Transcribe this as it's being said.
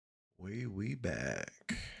We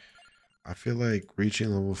back. I feel like reaching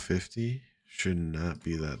level 50 should not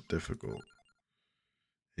be that difficult.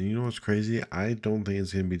 And you know what's crazy? I don't think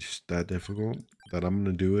it's gonna be just that difficult. That I'm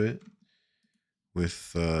gonna do it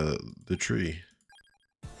with the tree.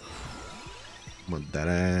 I'm gonna that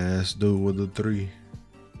ass do it with the tree.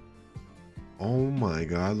 Oh my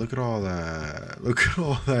god, look at all that. Look at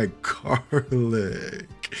all that garlic.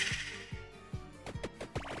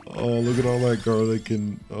 Oh, look at all that garlic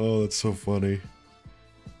and oh, that's so funny.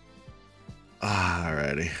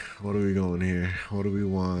 Alrighty, what are we going here? What do we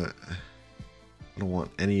want? I don't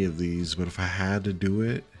want any of these, but if I had to do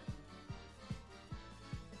it,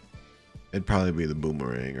 it'd probably be the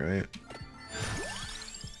boomerang, right?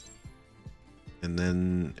 And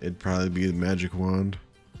then it'd probably be the magic wand.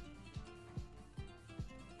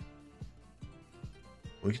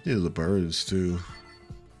 We can do the birds too.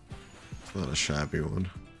 Not a shabby one.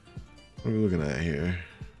 What are we looking at here?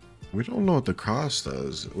 We don't know what the cross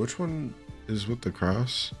does. Which one is with the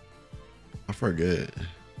cross? I forget.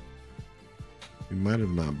 We might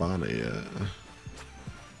have not bought it yet.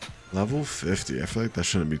 Level 50. I feel like that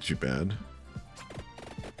shouldn't be too bad.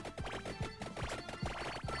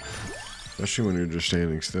 Especially when you're just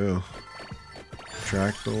standing still.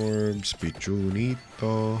 Tract orbs,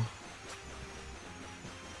 Pichunito.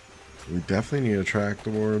 We definitely need attract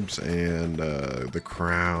orbs, and the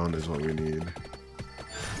crown is what we need.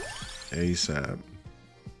 ASAP.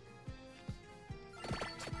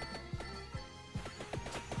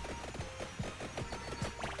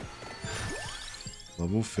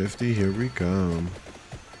 Level 50, here we come.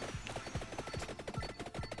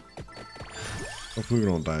 Hopefully we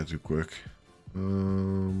don't die too quick.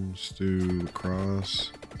 Let's do the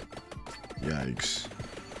cross. Yikes.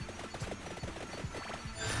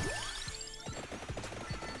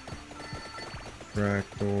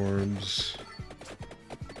 Tract orbs.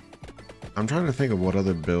 I'm trying to think of what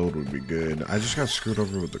other build would be good. I just got screwed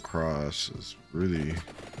over with the cross. It's really...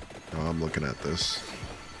 Oh, I'm looking at this.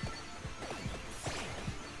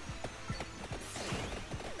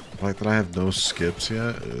 Like that I have no skips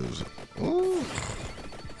yet is... Oh!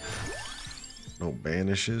 No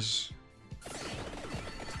banishes.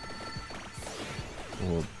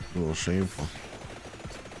 A little shameful.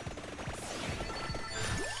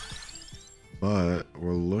 But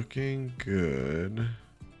we're looking good.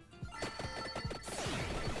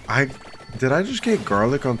 Did I just get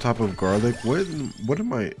garlic on top of garlic? What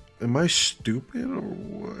am I stupid or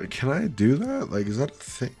what? Can I do that? Like, is that a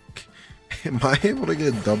thing? Am I able to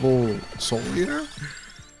get double soul eater?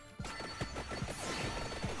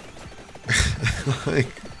 Like,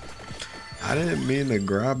 I didn't mean to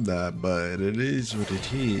grab that, but it is what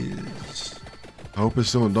it is. I hope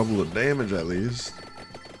it's doing double the damage at least.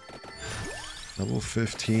 Level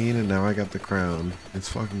 15 and now I got the crown. It's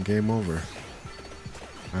fucking game over.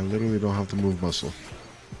 I literally don't have to move muscle.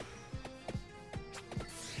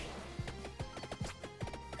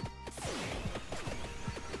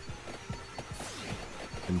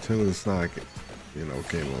 Until it's not, you know,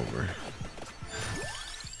 game over.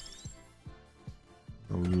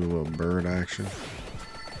 I'm gonna do a little bird action.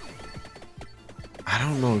 I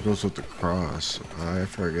don't know what goes with the cross. I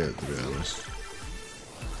forget, to be honest.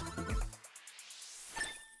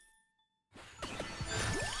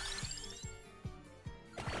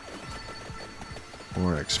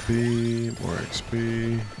 More XP, more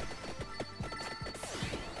XP.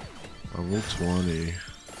 Level 20.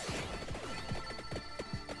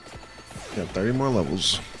 Got 30 more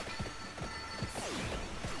levels.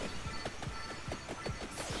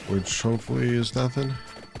 Which hopefully is nothing.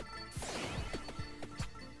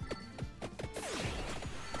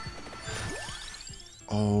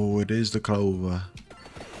 Oh, it is the clover.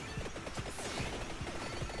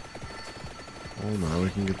 Oh, now we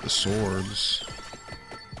can get the swords.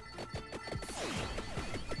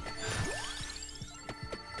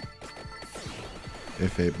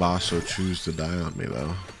 If a boss will choose to die on me,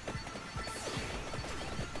 though.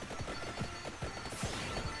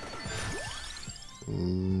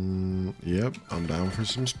 Yep, I'm down for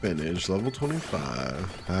some spinach. Level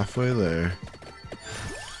 25. Halfway there.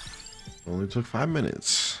 Only took 5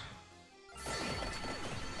 minutes.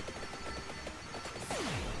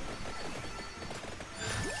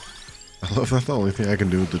 I love that the only thing I can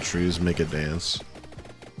do with the tree is make it dance.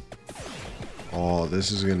 Oh,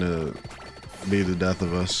 this is gonna be the death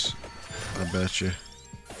of us. I bet you.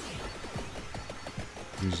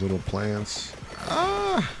 These little plants.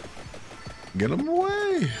 Ah! Get them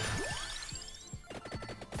away!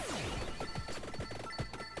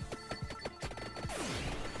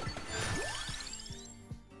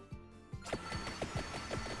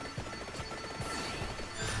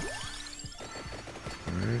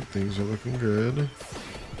 Alright, things are looking good.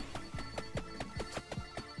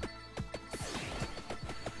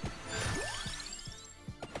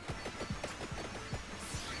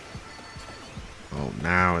 Oh,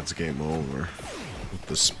 now it's game over. With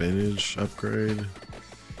the spinach upgrade.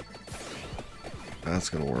 That's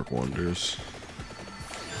gonna work wonders.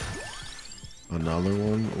 Another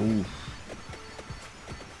one? Ooh.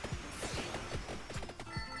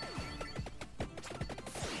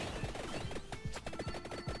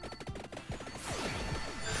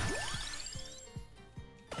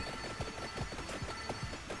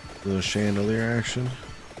 Little chandelier action.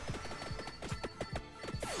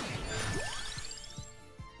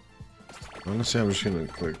 Honestly, I'm just gonna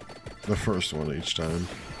click the first one each time.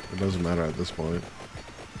 It doesn't matter at this point.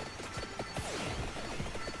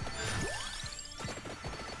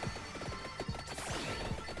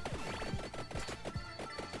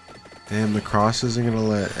 Damn, the cross isn't gonna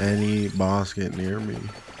let any boss get near me.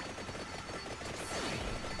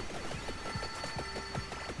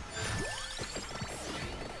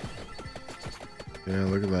 Yeah,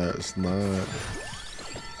 look at that. It's not.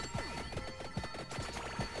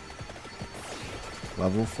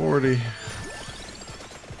 Level 40.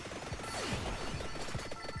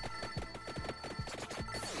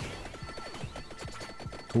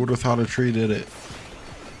 Who would have thought a tree did it?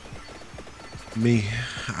 Me.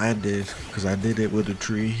 I did, because I did it with a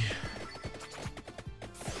tree.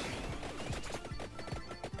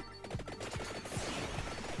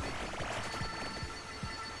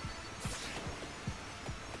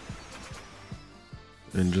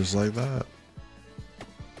 And just like that,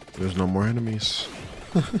 there's no more enemies.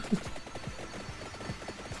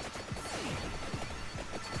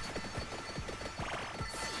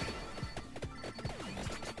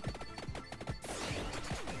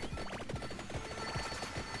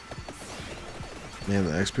 Man,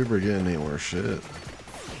 the XP we're getting ain't worth shit.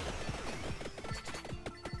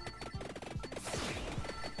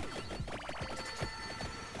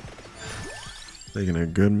 Taking a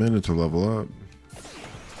good minute to level up.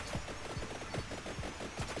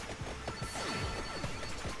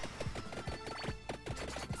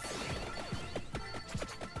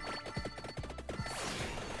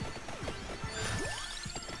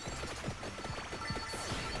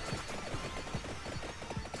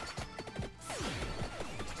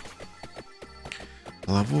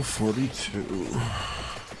 Level 42.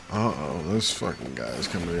 Uh-oh, this fucking guy is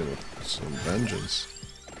coming in with some vengeance.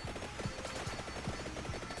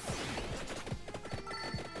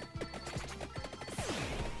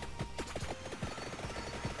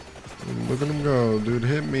 Look at him go, dude.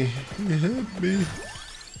 Hit me. He hit me.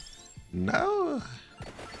 No.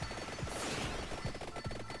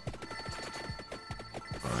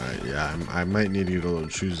 Alright, yeah, I might need to get a little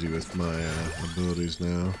choosy with my abilities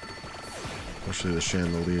now. Especially the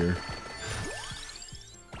chandelier.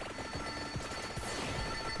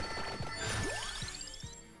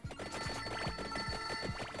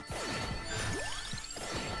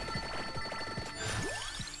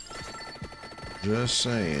 Just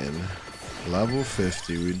saying. Level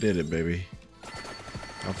 50, we did it, baby.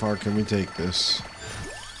 How far can we take this?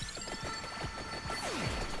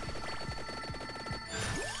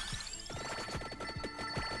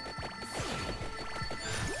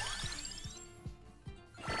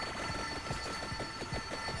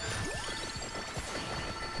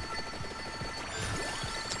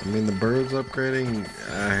 I mean, the birds upgrading,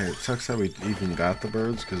 it sucks that we even got the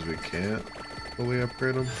birds because we can't fully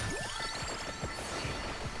upgrade them.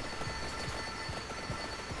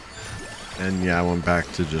 And yeah, I went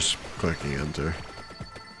back to just clicking enter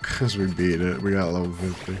because we beat it. We got level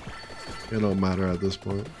 50. It don't matter at this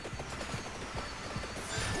point.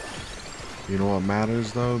 You know what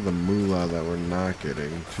matters though? The moolah that we're not getting.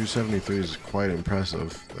 273 is quite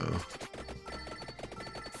impressive though.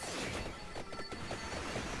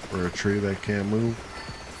 For a tree that can't move.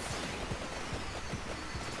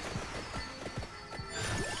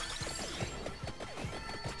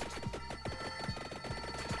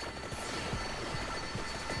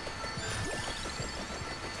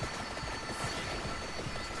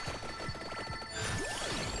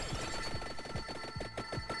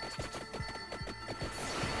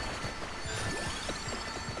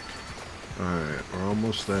 Alright, we're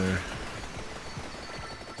almost there.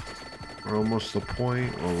 We're almost to the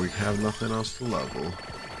point where we have nothing else to level.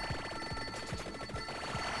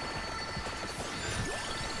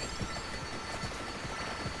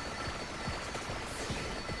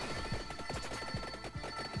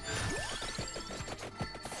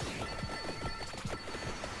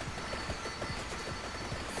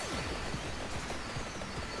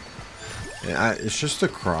 It's just the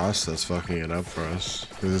cross that's fucking it up for us.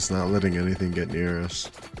 Because it's not letting anything get near us.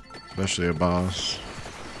 Especially a boss.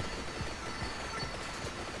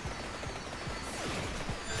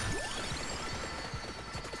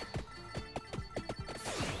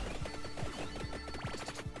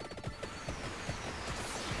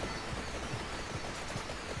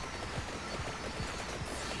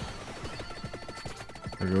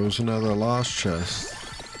 There goes another lost chest.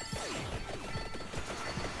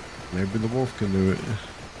 Maybe the wolf can do it.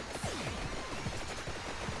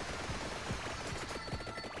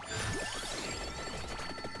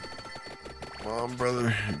 Come on,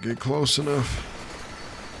 brother. Get close enough.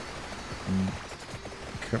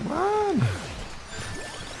 Come on.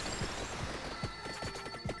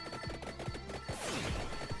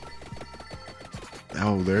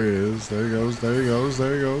 Oh, there he is. There he goes. There he goes.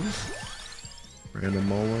 There he goes.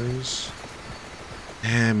 Random always.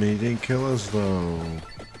 Damn, he didn't kill us though.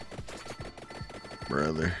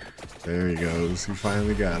 Brother. There he goes. He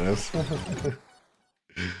finally got us.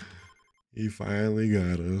 He finally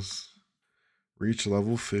got us. Reach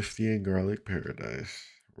level 50 in Garlic Paradise.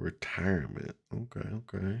 Retirement. Okay,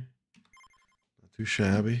 okay. Not too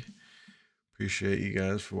shabby. Appreciate you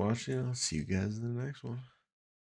guys for watching. I'll see you guys in the next one.